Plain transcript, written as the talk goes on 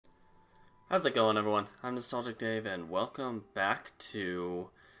How's it going, everyone? I'm Nostalgic Dave, and welcome back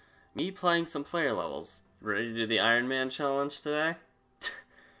to me playing some player levels. Ready to do the Iron Man challenge today?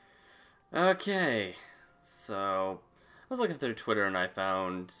 Okay, so I was looking through Twitter and I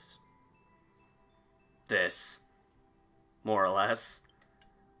found this, more or less.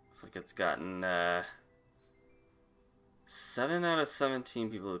 Looks like it's gotten 7 out of 17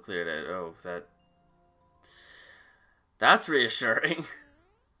 people who cleared it. Oh, that's reassuring.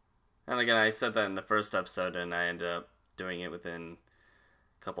 And again, I said that in the first episode, and I ended up doing it within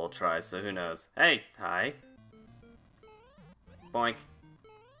a couple of tries, so who knows. Hey! Hi! Boink.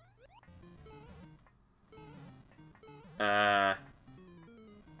 Can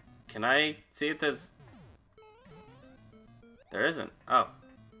I see if there's... There isn't. Oh.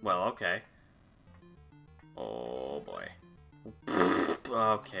 Well, okay. Oh, boy.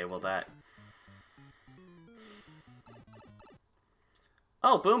 Okay, well that...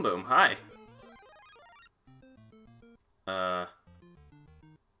 Oh, Boom Boom, hi.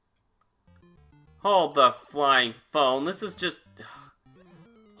 Hold the flying phone. This is just...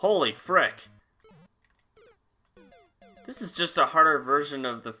 Holy frick. This is just a harder version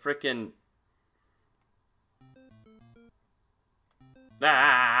of the frickin'...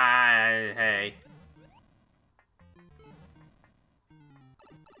 Hey.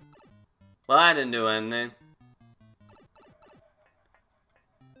 Well, I didn't do anything.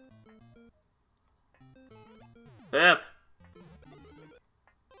 Bip.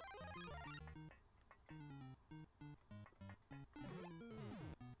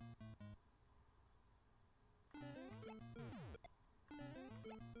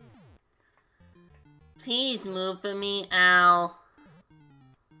 Please move for me, Al.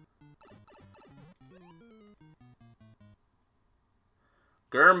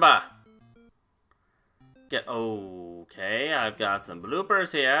 Gurmba. Okay, I've got some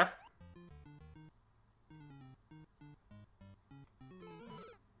bloopers here.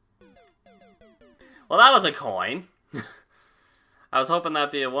 Well, that was a coin. I was hoping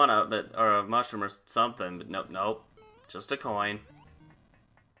that'd be a one-up, but or a mushroom or something, but nope. Just a coin.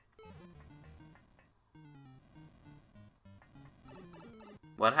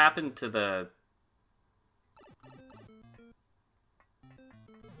 What happened to the...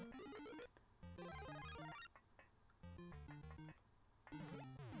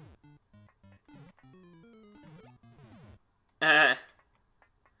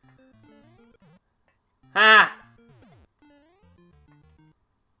 Ah!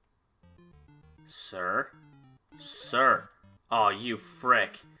 Sir? Sir. Oh, you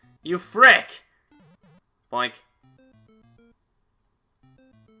frick. You frick! Boink.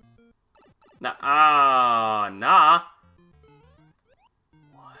 Nah.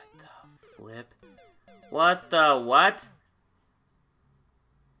 What the flip? What the what?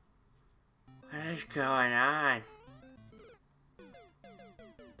 What is going on?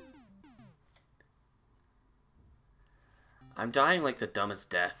 I'm dying like the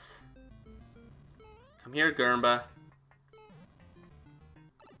dumbest deaths. Come here, Gurmba.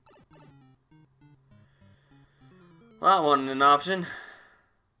 Well, that wasn't an option.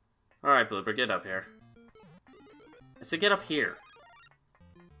 Alright, Blooper, get up here. I said get up here.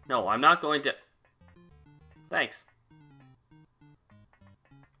 No, I'm not going to... Thanks.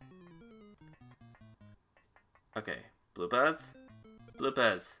 Okay, Bloopers.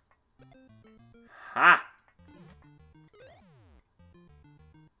 Bloopers. Ha!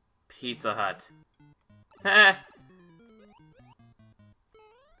 Pizza Hut. Ha!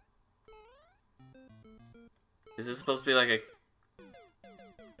 Is this supposed to be like a...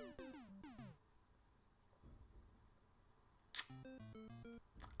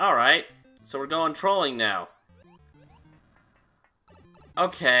 Alright, so we're going trolling now.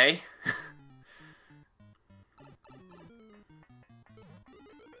 Okay.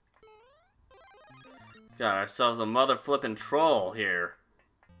 Got ourselves a mother flippin' troll here.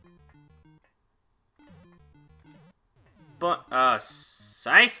 But,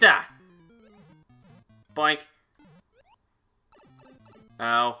 Seista! Boink.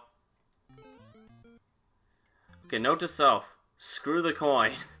 Ow. Okay, note to self. Screw the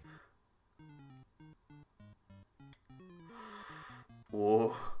coin.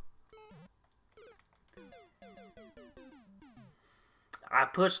 Whoa. I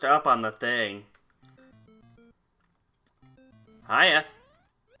pushed up on the thing. Hiya.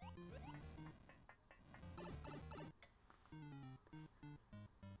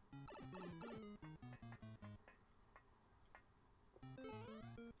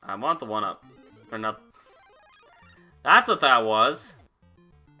 I want the one-up. Or not. That's what that was.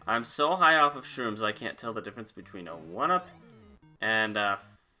 I'm so high off of shrooms I can't tell the difference between a one-up and a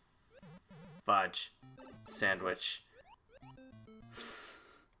fudge sandwich.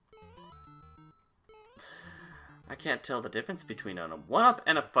 I can't tell the difference between a 1-up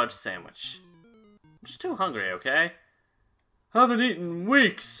and a fudge sandwich. I'm just too hungry, okay? Haven't eaten in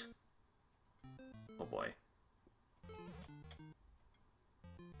weeks! Oh boy.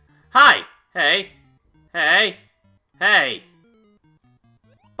 Hi! Hey! Hey! Hey!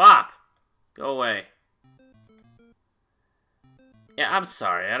 Bop! Go away. Yeah, I'm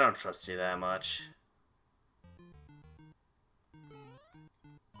sorry. I don't trust you that much.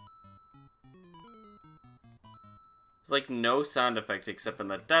 There's like no sound effect except for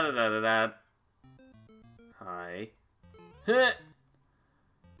the da-da-da-da-da. Hi.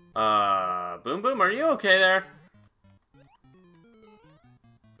 Boom Boom, are you okay there?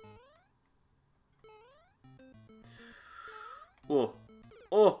 Oh.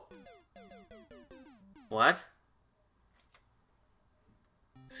 Oh. What?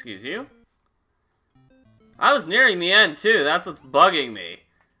 Excuse you? I was nearing the end too, that's what's bugging me.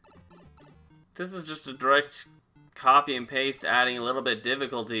 This is just a direct copy and paste adding a little bit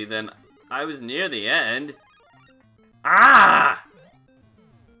difficulty, then I was near the end. Ah!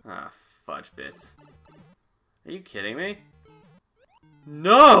 Ah, fudge bits. Are you kidding me?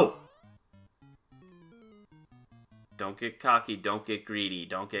 No! Don't get cocky, don't get greedy.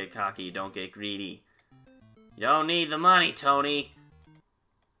 Don't get cocky, don't get greedy. You don't need the money, Tony.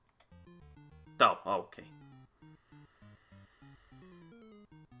 Oh, okay.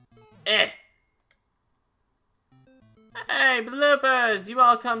 Hey, bloopers! You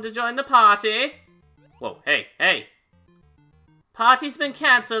all come to join the party? Whoa, hey, hey! Party's been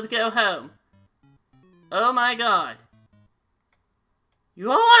cancelled, go home. Oh my god. You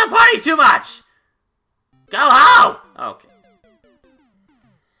all want to party too much! Go home! Okay.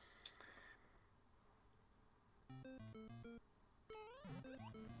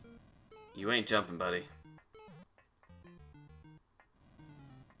 You ain't jumping, buddy.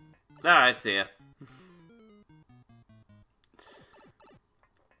 Alright, see ya.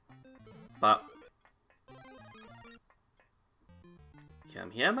 But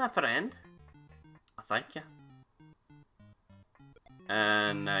come here, my friend. Oh, thank you.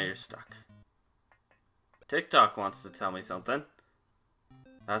 And now you're stuck. TikTok wants to tell me something.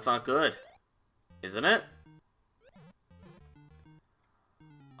 That's not good, isn't it?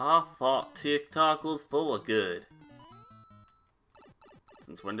 I thought TikTok was full of good.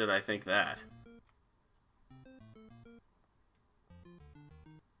 Since when did I think that?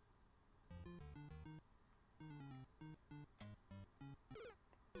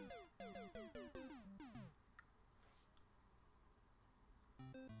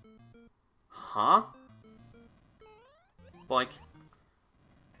 Huh? Boink.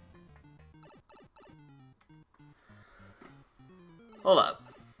 Hold up.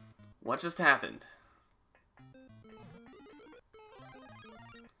 What just happened?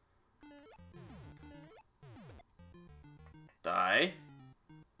 Die.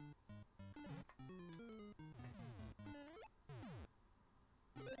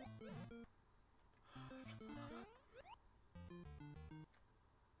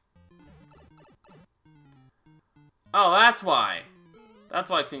 Oh, that's why. That's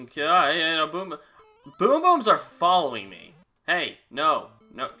why I couldn't kill. Boom Booms are following me. Hey, no,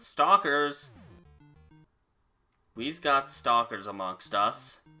 stalkers. We's got stalkers amongst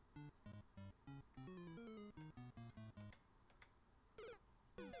us.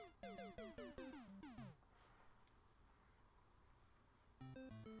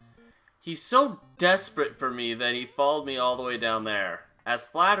 He's so desperate for me that he followed me all the way down there. As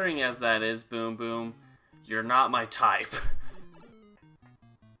flattering as that is, Boom Boom, you're not my type.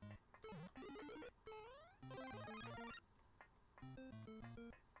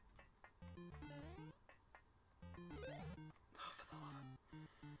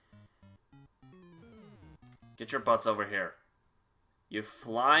 Get your butts over here. You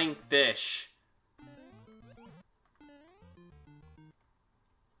flying fish.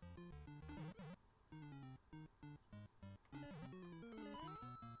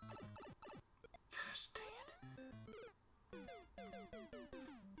 Gosh dang it.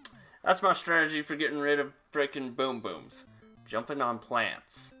 That's my strategy for getting rid of frickin' Boom Booms. Jumping on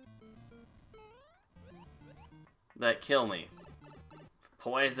plants. That kill me.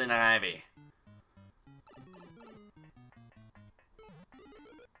 Poison ivy.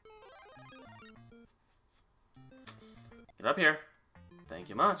 Get up here. Thank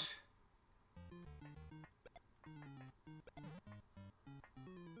you much.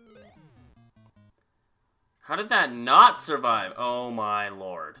 How did that not survive? Oh my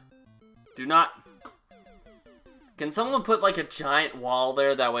lord. Do not... Can someone put like a giant wall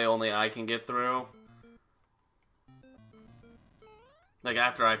there? That way only I can get through. Like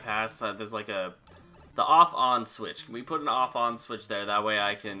after I pass, there's like the off-on switch. Can we put an off-on switch there? That way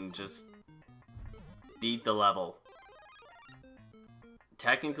I can just beat the level.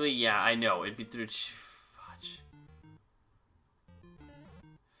 Technically, yeah, I know. It'd be through... Fudge.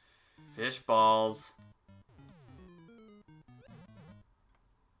 Fish balls.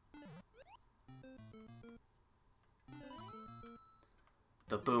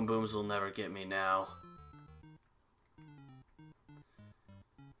 The boom booms will never get me now.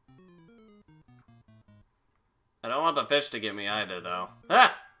 I don't want the fish to get me either, though.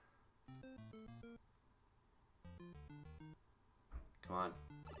 Ah! Come on.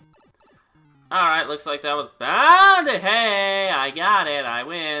 Alright, looks like that was bounded. Hey, I got it. I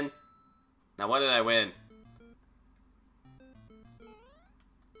win. Now, what did I win?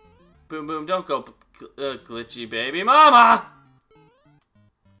 Boom, boom, don't go glitchy, baby mama!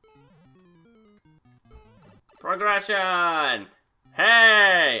 Progression!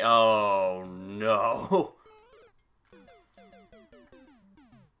 Hey! Oh, no.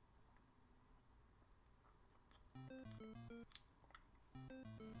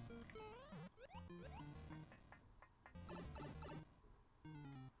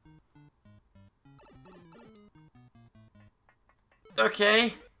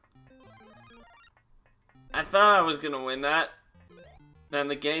 Okay. I thought I was gonna win that. Then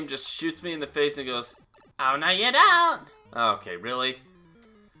the game just shoots me in the face and goes, "Oh, no, you don't!" Okay, really?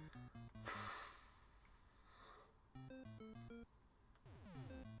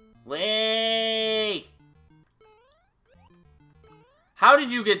 Wait! How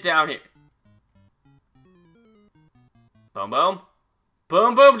did you get down here? Boom, boom.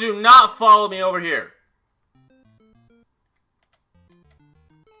 Boom, boom, do not follow me over here.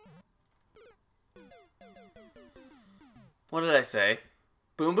 What did I say?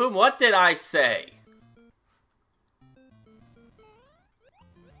 Boom, boom, what did I say?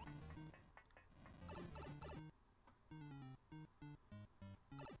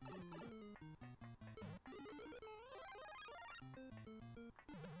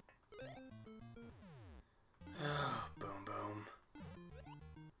 Boom, boom.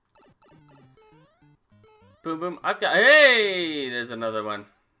 Boom, boom, I've got... Hey! There's another one.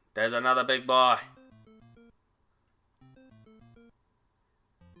 There's another big boy.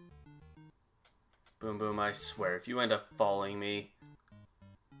 Boom, boom, I swear, if you end up following me...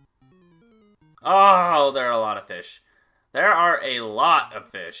 Oh, there are a lot of fish. There are a lot of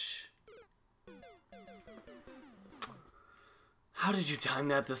fish. How did you time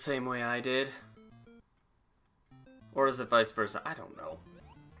that the same way I did? Or is it vice versa? I don't know.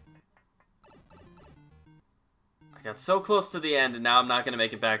 I got so close to the end and now I'm not going to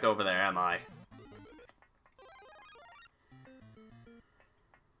make it back over there, am I?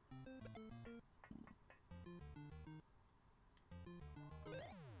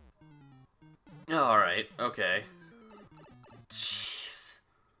 Alright, okay. Jeez.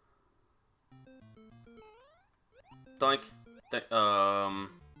 Doink.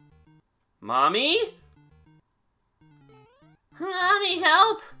 Mommy? Mommy,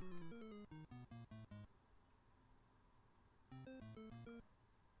 help!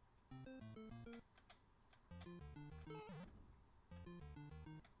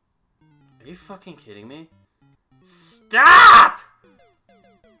 Are you fucking kidding me? Stop!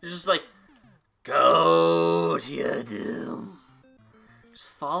 You're just like, go to your doom. Just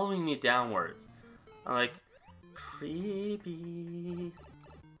following me downwards. I'm like, creepy.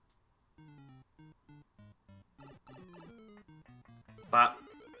 Bop.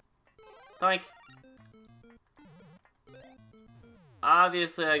 Doink.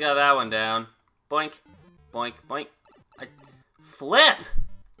 Obviously, I got that one down. Boink. Boink. Boink. Flip!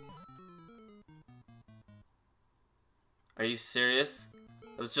 Are you serious?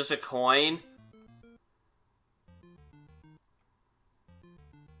 It was just a coin?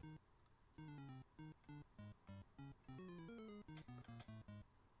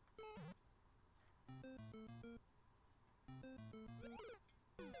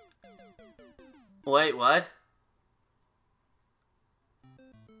 Wait, what?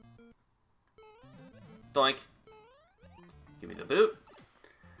 Doink. Give me the boot.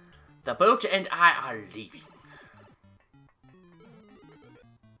 The boot and I are leaving.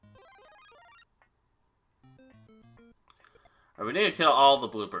 Alright, we need to kill all the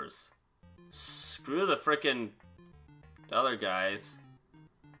bloopers. Screw the frickin' other guys.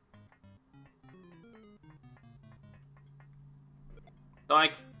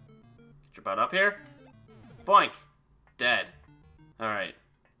 Doink. Get your butt up here. Boink. Dead. Alright.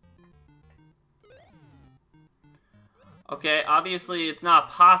 Okay, obviously it's not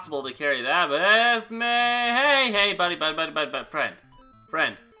possible to carry that with me. Hey, buddy,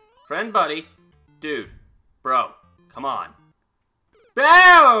 friend, buddy, dude, bro, come on.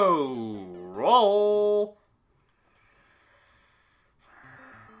 Bow! Roll!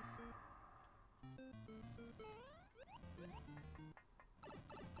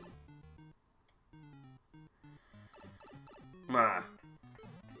 Ah.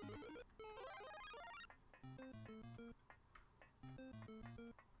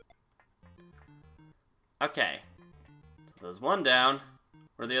 Okay. So there's one down.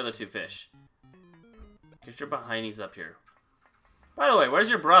 Where are the other two fish? Get your behindies up here. By the way, where's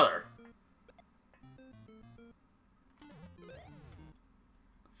your brother?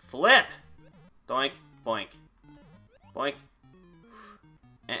 Flip! Doink, boink. Boink.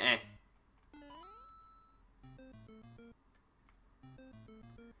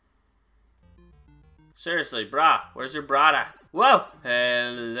 Seriously, brah, where's your brada? Whoa!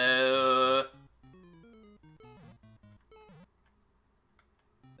 Hello.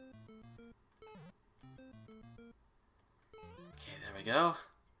 Okay, there we go.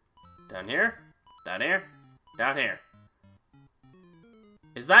 Down here, down here, down here.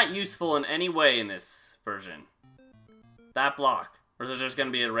 Is that useful in any way in this version? That block? Or is it just gonna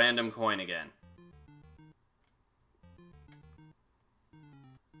be a random coin again?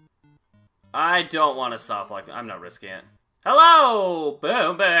 I don't want to soft lock. I'm not risking it. Hello!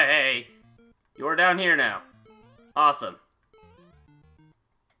 Boom, hey! You're down here now. Awesome.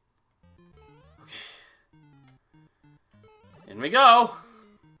 Okay. In we go!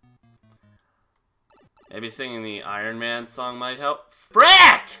 Maybe singing the Iron Man song might help.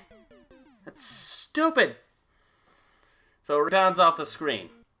 Frick! That's stupid! So it bounds off the screen.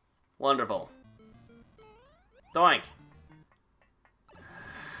 Wonderful. Doink.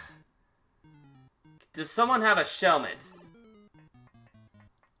 Does someone have a Shelmet?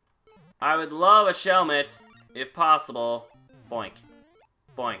 I would love a Shelmet, if possible. Boink.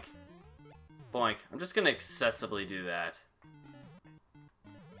 Boink. Boink. I'm just gonna excessively do that.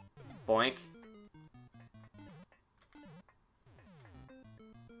 Boink.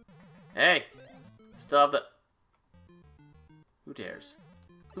 Hey! Still have the... Who dares?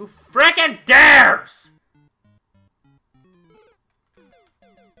 Who frickin' dares?!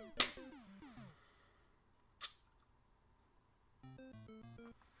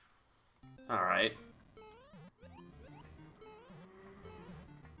 Alright.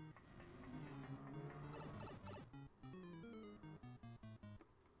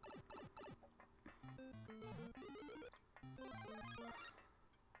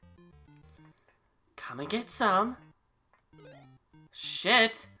 Come and get some.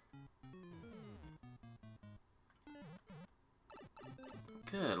 Shit.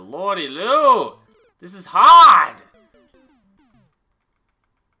 Good lordy Lou. This is hard.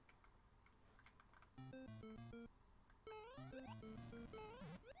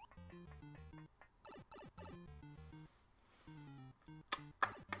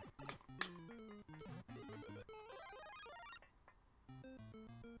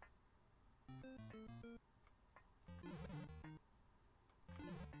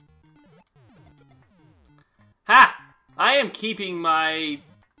 Ha! I am keeping my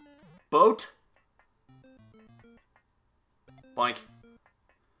boat. Boink.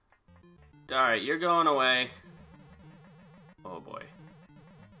 Alright, you're going away. Oh boy.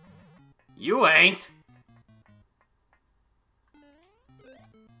 You ain't!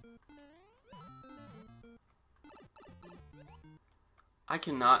 I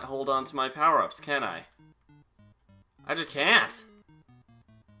cannot hold on to my power-ups, can I? I just can't.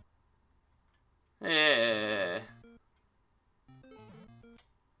 Eh.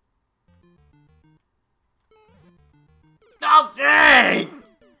 Oh, hey!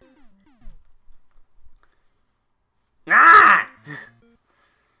 Ah!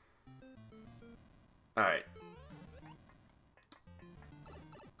 Alright.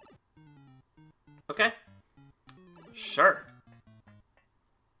 Okay. Sure.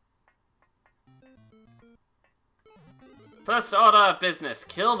 First order of business,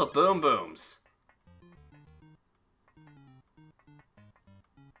 kill the boom booms.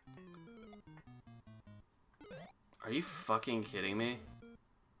 Are you fucking kidding me?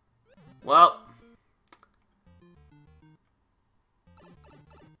 Well.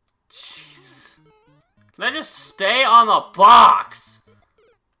 Jeez. Can I just stay on the box?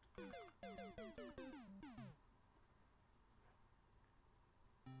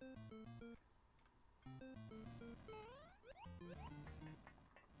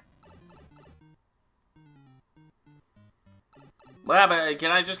 Well, but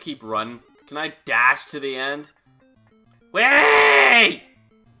can I just keep running? Can I dash to the end? Wait!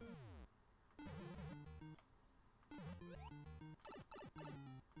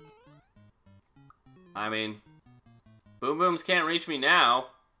 I mean, Boom Booms can't reach me now.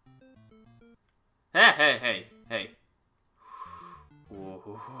 Hey, hey, hey, hey.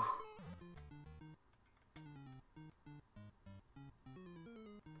 Ooh.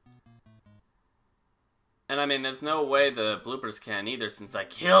 And I mean, there's no way the bloopers can either since I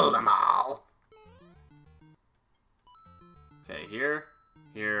killed them all. Okay, here,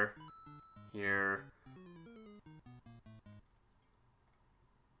 here, here.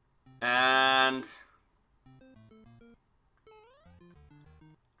 And...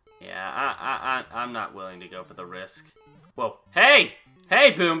 yeah, I'm not willing to go for the risk. Whoa. Hey!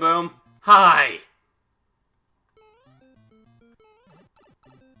 Hey, Boom Boom! Hi!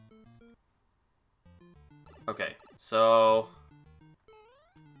 Okay, so...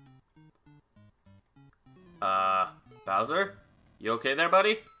 Bowser? You okay there,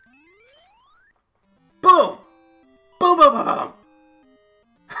 buddy? Boom! Boom, boom, boom, boom!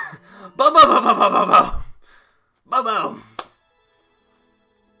 Boom, boom, boom, boom, boom, boom, boom! Boom, boom!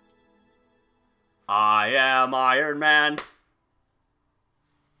 I am Iron Man.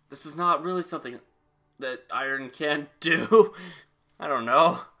 This is not really something that Iron can do. I don't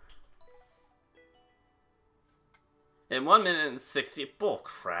know. In 1 minute and 60... bull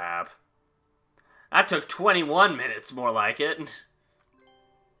crap. That took 21 minutes, more like it.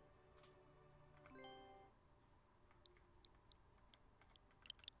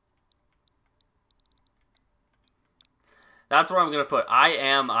 That's where I'm gonna put I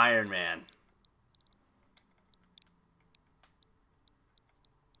am Iron Man.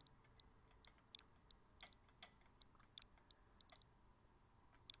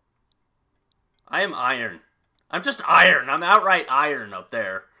 I am iron. I'm just iron. I'm outright iron up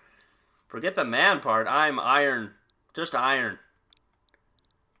there. Forget the man part. I'm iron. Just iron.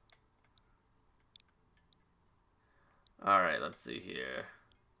 Alright, let's see here.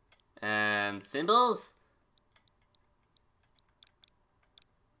 And symbols?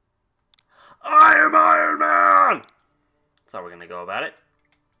 I am Iron Man! That's how we're gonna go about it.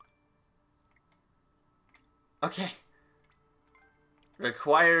 Okay.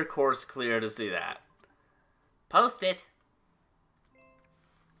 Require course clear to see that. Post it.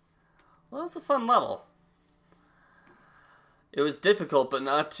 Well, that was a fun level. It was difficult, but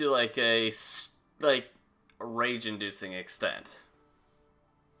not to like a rage-inducing extent,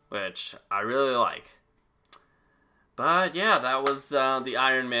 which I really like. But yeah, that was the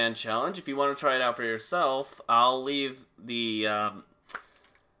Iron Man challenge. If you want to try it out for yourself, I'll leave the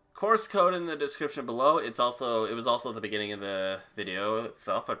course code in the description below. It was also at the beginning of the video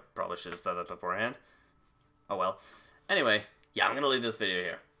itself. I probably should have said that beforehand. Oh well. Anyway, yeah, I'm gonna leave this video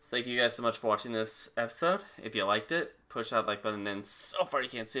here. So thank you guys so much for watching this episode. If you liked it, push that like button in so far you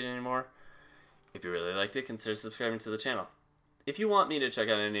can't see it anymore. If you really liked it, consider subscribing to the channel. If you want me to check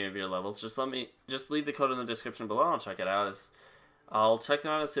out any of your levels, just leave the code in the description below. I'll check it out. I'll check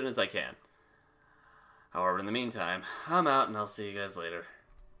them out as soon as I can. However, in the meantime, I'm out and I'll see you guys later.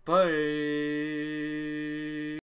 Bye!